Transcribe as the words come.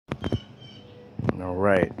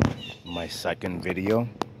Alright, my second video.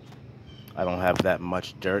 I don't have that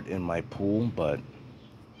much dirt in my pool, but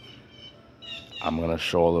I'm gonna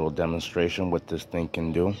show a little demonstration what this thing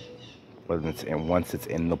can do once it's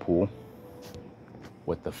in the pool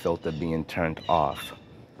with the filter being turned off.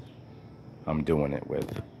 I'm doing it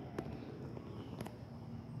with.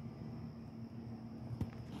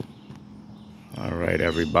 Alright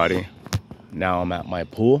everybody, now I'm at my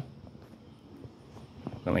pool.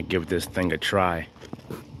 I'm gonna give this thing a try.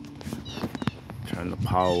 Turn the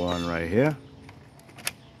power on right here.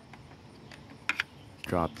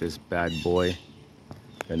 Drop this bad boy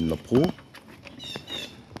in the pool.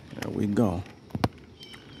 There we go.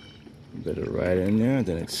 Put it right in there,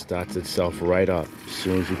 then it starts itself right up. As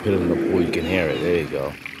soon as you put it in the pool, you can hear it. There you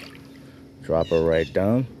go. Drop it right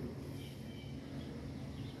down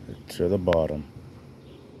to the bottom.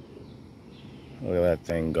 Look at that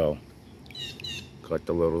thing go. Got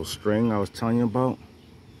the little string I was telling you about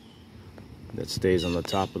that stays on the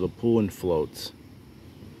top of the pool and floats.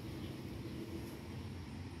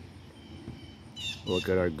 Look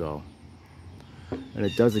at her go. And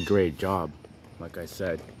it does a great job. Like I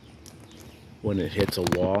said, when it hits a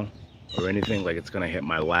wall or anything, like it's gonna hit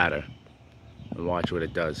my ladder. And watch what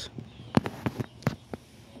it does.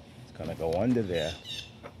 It's gonna go under there,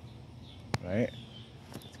 right?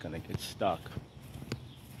 It's gonna get stuck.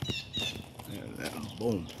 And then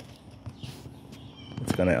boom.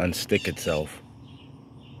 It's gonna unstick itself.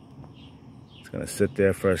 It's gonna sit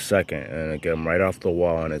there for a second and get them right off the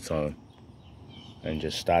wall on its own. And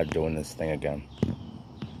just start doing this thing again.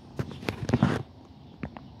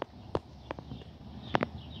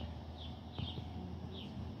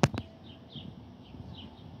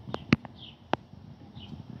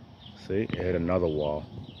 See, it hit another wall.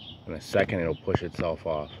 In a second, it'll push itself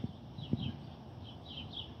off.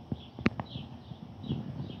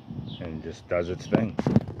 And just does its thing.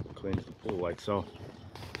 Cleans the pool like so.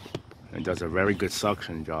 And does a very good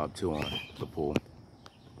suction job too on the pool.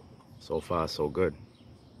 So far, so good.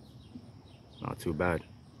 Not too bad.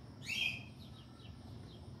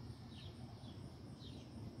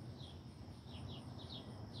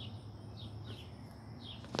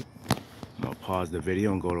 I'm gonna pause the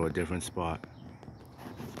video and go to a different spot.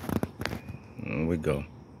 There we go.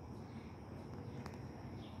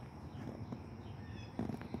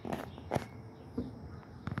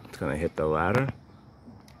 It's gonna hit the ladder.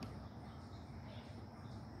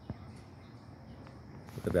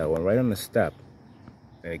 Look at that one, right on the step.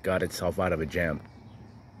 And it got itself out of a jam.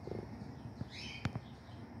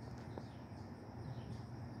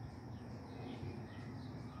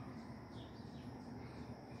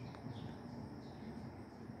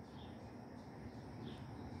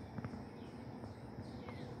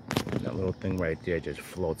 That little thing right there just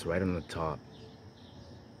floats right on the top.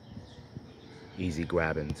 Easy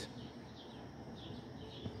grabbings.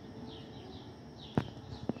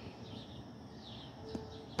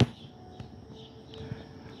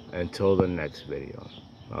 Until the next video,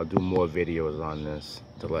 I'll do more videos on this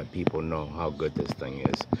to let people know how good this thing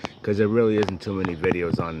is, because there really isn't too many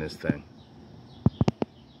videos on this thing,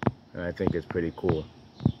 and I think it's pretty cool.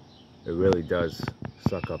 It really does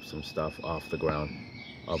suck up some stuff off the ground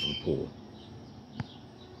of the pool.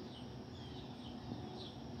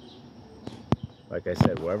 Like I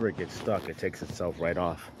said, wherever it gets stuck, it takes itself right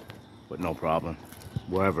off with no problem,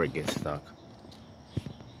 wherever it gets stuck.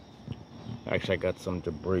 Actually, I got some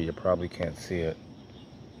debris. You probably can't see it.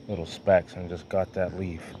 Little specks, and just got that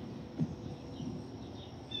leaf.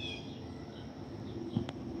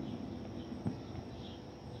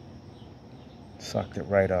 Sucked it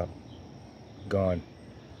right up. Gone.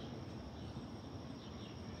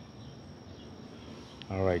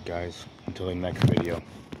 Alright guys, until the next video.